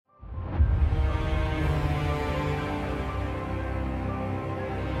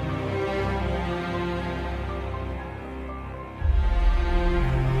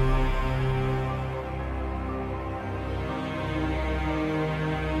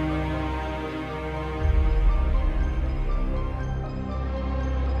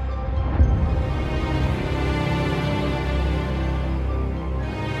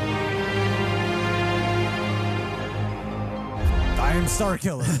Star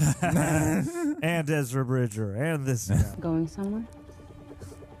Killer. And Ezra Bridger. And this guy. Going somewhere?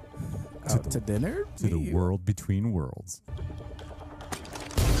 To dinner? To the world between worlds.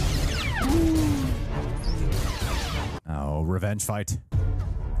 Oh, revenge fight. I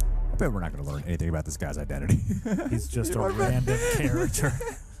bet we're not going to learn anything about this guy's identity. He's just a random character.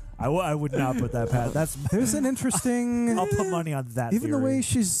 I would not put that past. There's an interesting. I'll put money on that. Even theory. the way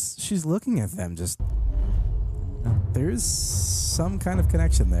she's looking at them, just there's some kind of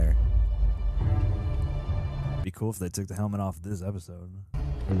connection there. It'd be cool if they took the helmet off this episode.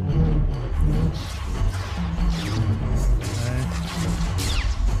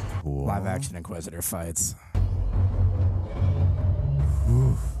 Cool. Live action Inquisitor fights.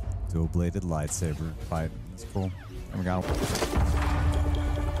 Dual-bladed lightsaber fight. That's cool. There we go.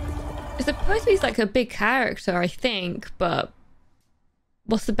 It's supposed to be like a big character, I think, but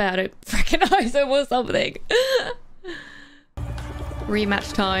what's about it? Recognize him or something.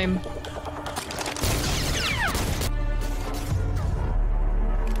 Rematch time.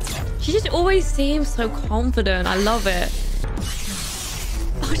 She just always seems so confident. I love it.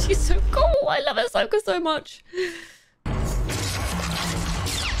 Oh, she's so cool. I love Ahsoka so much.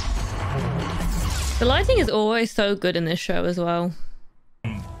 The lighting is always so good in this show as well.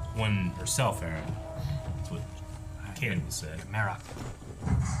 When herself, Aaron. That's what Kanan would say. Marrok.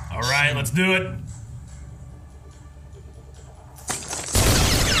 All right, let's do it.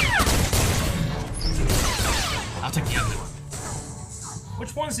 I'll take the ugly one.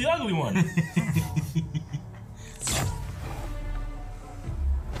 Which one's the ugly one?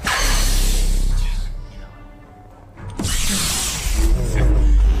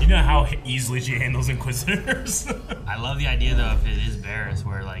 You know how easily she handles Inquisitors. I love the idea though if it is Barris,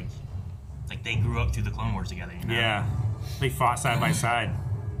 where like they grew up through the Clone Wars together. You know? Yeah, they fought side by side.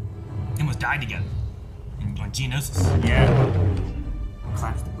 They almost died together on Geonosis. Yeah,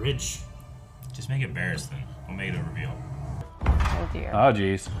 collapsed the bridge. Just make it Barris then. We'll make it a reveal. Oh dear. Oh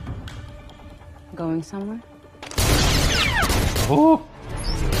jeez. Going somewhere? Ooh.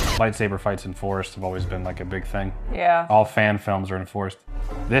 Lightsaber fights in forest have always been like a big thing. Yeah. All fan films are enforced.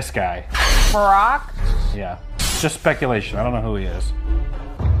 This guy. Marrok? Yeah. Just speculation. I don't know who he is.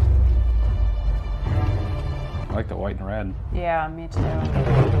 I like the white and red. Yeah, me too.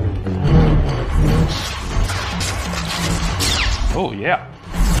 Oh, yeah.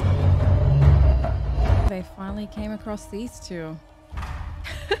 They finally came across these two.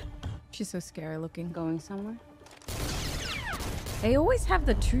 She's so scary looking. Going somewhere? They always have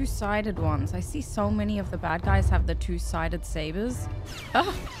the two-sided ones. I see so many of the bad guys have the two-sided sabers.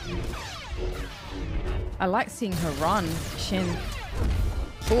 Oh. I like seeing her run. Shin.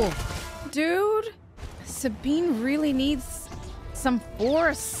 Oh. Dude, Sabine really needs some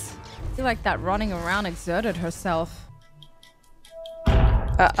force. I feel like that running around exerted herself.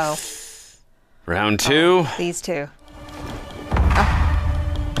 Uh-oh. Round two. These two.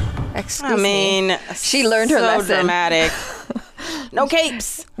 Excuse me. She learned her lesson. So dramatic. No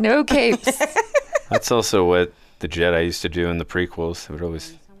capes. No capes. That's also what the Jedi used to do in the prequels. They would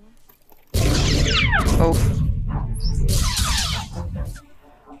always... Oh.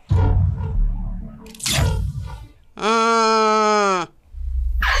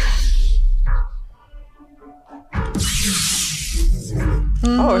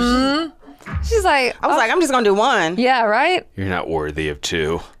 Oh, she's like... I was like, I'm just gonna do one. Yeah, right? You're not worthy of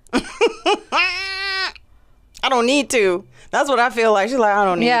two. I don't need to. That's what I feel like. She's like, I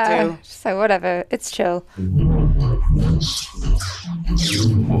don't need to. She's like, whatever. It's chill.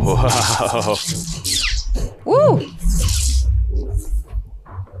 Whoa. Woo!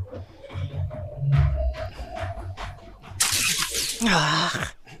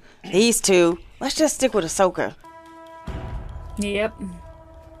 These two. Let's just stick with Ahsoka. Yep.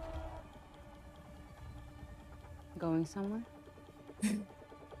 Going somewhere?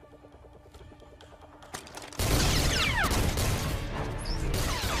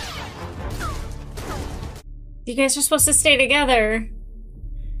 You guys are supposed to stay together.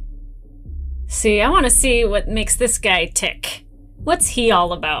 See, I want to see what makes this guy tick. What's he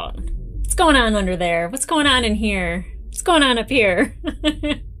all about? What's going on under there? What's going on in here? What's going on up here?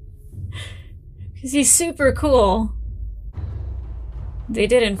 Because he's super cool. They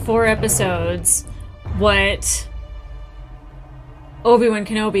did in 4 episodes what Obi-Wan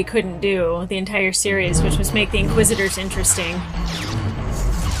Kenobi couldn't do the entire series, which was make the Inquisitors interesting.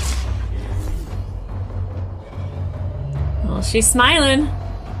 Well, she's smiling.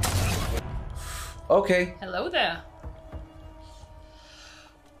 Okay. Hello there.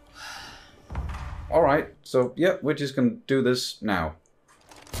 All right. So, yeah, we're just going to do this now.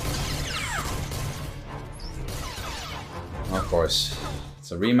 Of course.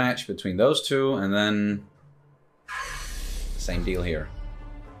 It's a rematch between those two, and then same deal here.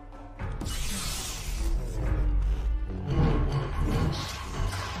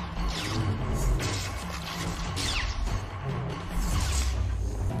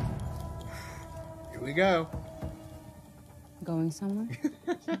 Here we go. Going somewhere?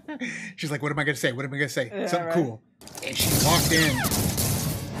 She's like, what am I going to say? What am I going to say? Yeah, Something right. cool. And she walked in.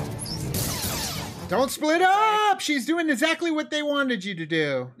 Don't split up! She's doing exactly what they wanted you to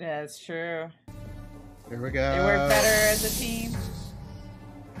do. Yeah, it's true. Here we go. They work better as a team.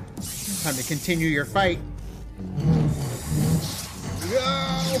 Time to continue your fight.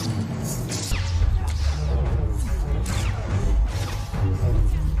 Go!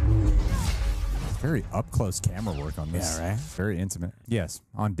 Very up close camera work on this. Yeah, right? Very intimate. Yes,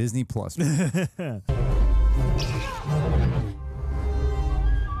 on Disney Plus.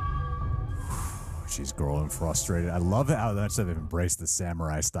 She's growing frustrated. I love how much they've embraced the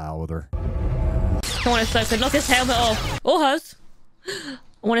samurai style with her. Come on, Ahsoka, knock his helmet off. Or hers. I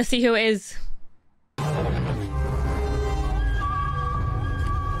want to see who it is.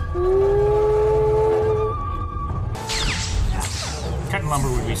 Cutting lumber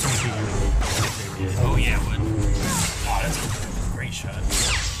would be so much easier. Oh yeah, it would. Oh, that's a great shot.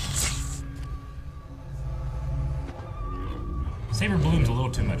 Saber bloom's a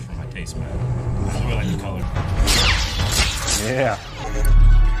little too much for my taste, man. I really like the color. Yeah.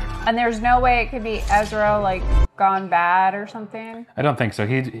 And there's no way it could be Ezra, like, gone bad or something? I don't think so.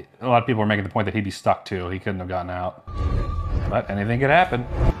 A lot of people are making the point that he'd be stuck too. He couldn't have gotten out. But anything could happen.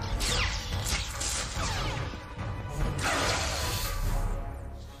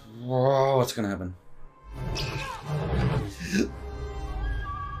 Whoa, what's gonna happen?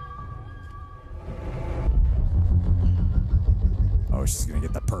 Oh, she's gonna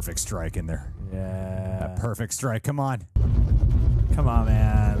get the perfect strike in there. Yeah. That perfect strike. Come on. Come on,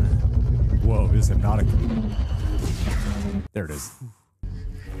 man. Whoa, this is hypnotic. There it is.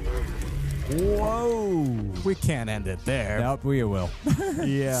 Whoa. We can't end it there. Nope, we will.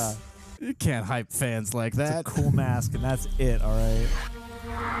 Yeah. You can't hype fans like that. It's a cool mask, and that's it, all right?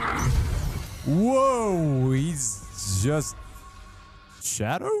 Whoa, he's just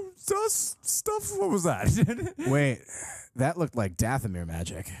shadow dust stuff? What was that? Wait, that looked like Dathomir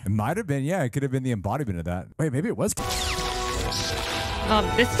magic. It might have been, yeah. It could have been the embodiment of that. Wait, maybe it was.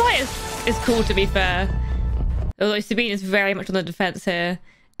 This fight is cool, to be fair. Although Sabine is very much on the defense here.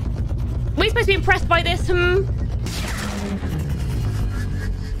 We're supposed to be impressed by this,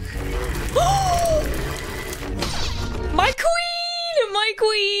 My queen! My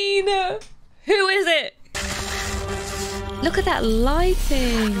queen! Who is it? Look at that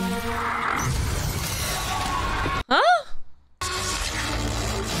lighting. Huh?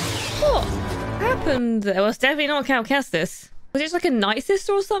 What happened there? Well, it's definitely not Cal Kestis. Was it just like a Night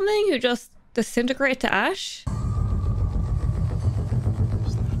Sister or something who just disintegrated to ash?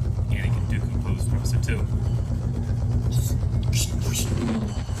 Anakin do compose from episode 2.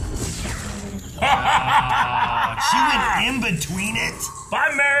 She went in between it.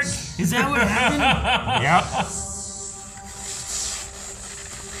 Bye, Merrick. Is that what happened? Yep.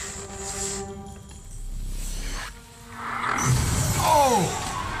 Oh!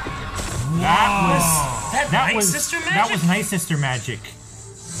 That Night was Sister magic? That was Night Sister magic.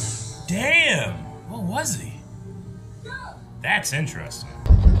 Damn. What was he? That's interesting.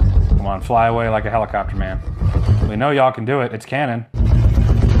 Come on, fly away like a helicopter man. We know y'all can do it. It's canon. Oh,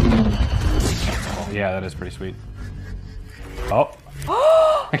 yeah, that is pretty sweet. Oh.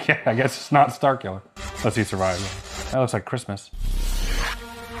 Yeah, I guess it's not Starkiller. Let's see survival. That looks like Christmas.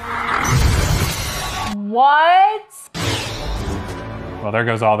 What? Well, there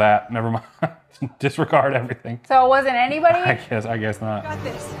goes all that. Never mind. Disregard everything. So it wasn't anybody? I guess not. Got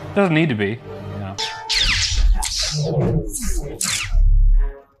this. Doesn't need to be. You know.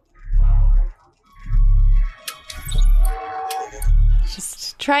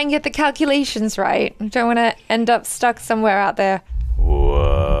 Just try and get the calculations right. I don't want to end up stuck somewhere out there.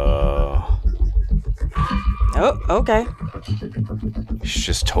 Whoa. Oh, okay. She's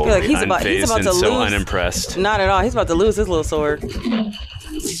just I feel totally like he's about unfazed to and so lose. unimpressed. Not at all. He's about to lose his little sword.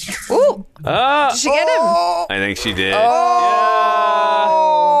 Ooh! Ah! Did she get him? I think she did. Oh!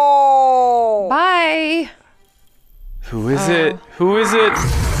 Bye. Who is it? Who is it?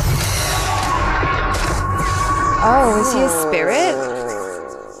 Oh, is he a spirit?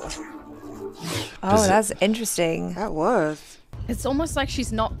 Oh, that's interesting. That was. It's almost like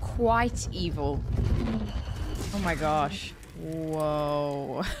she's not quite evil. Oh my gosh.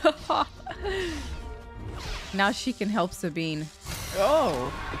 Whoa. Now she can help Sabine.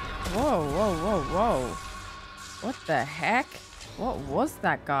 Oh. Whoa, whoa, whoa, whoa. What the heck? What was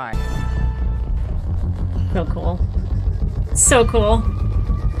that guy? So cool. So cool.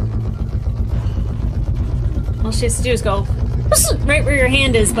 All she has to do is go right where your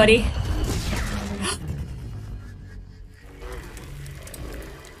hand is, buddy.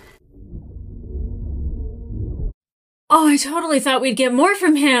 Oh, I totally thought we'd get more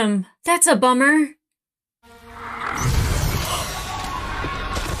from him. That's a bummer.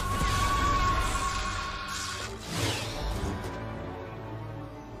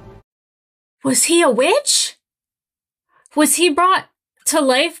 Was he a witch? Was he brought to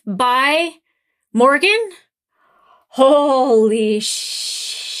life by Morgan? Holy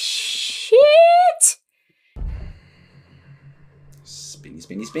shit! Spinny,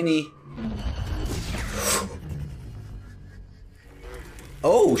 spinny, spinny.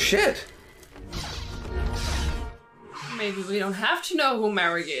 Oh, shit! Maybe we don't have to know who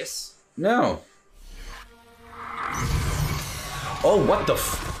Marrok is. No. Oh, what the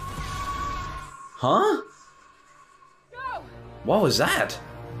f... Huh? No! What was that?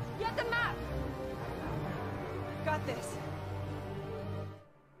 Get the map! Got this.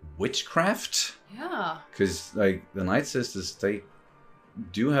 Witchcraft? Yeah. Because, like, the Night Sisters, they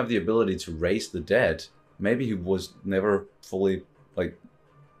do have the ability to raise the dead. Maybe he was never fully, like...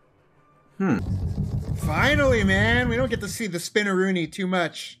 Finally, man! We don't get to see the Spinneroony too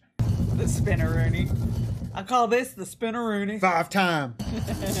much. The Spinneroony. I call this the Spinneroony. 5 time.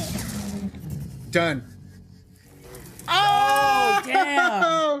 Done. Oh,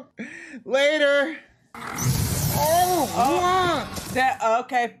 damn. Later. Oh, what? That,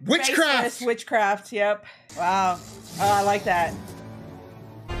 okay. Witchcraft. Faceless witchcraft, yep. Wow. Oh, I like that.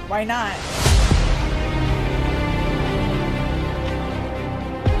 Why not?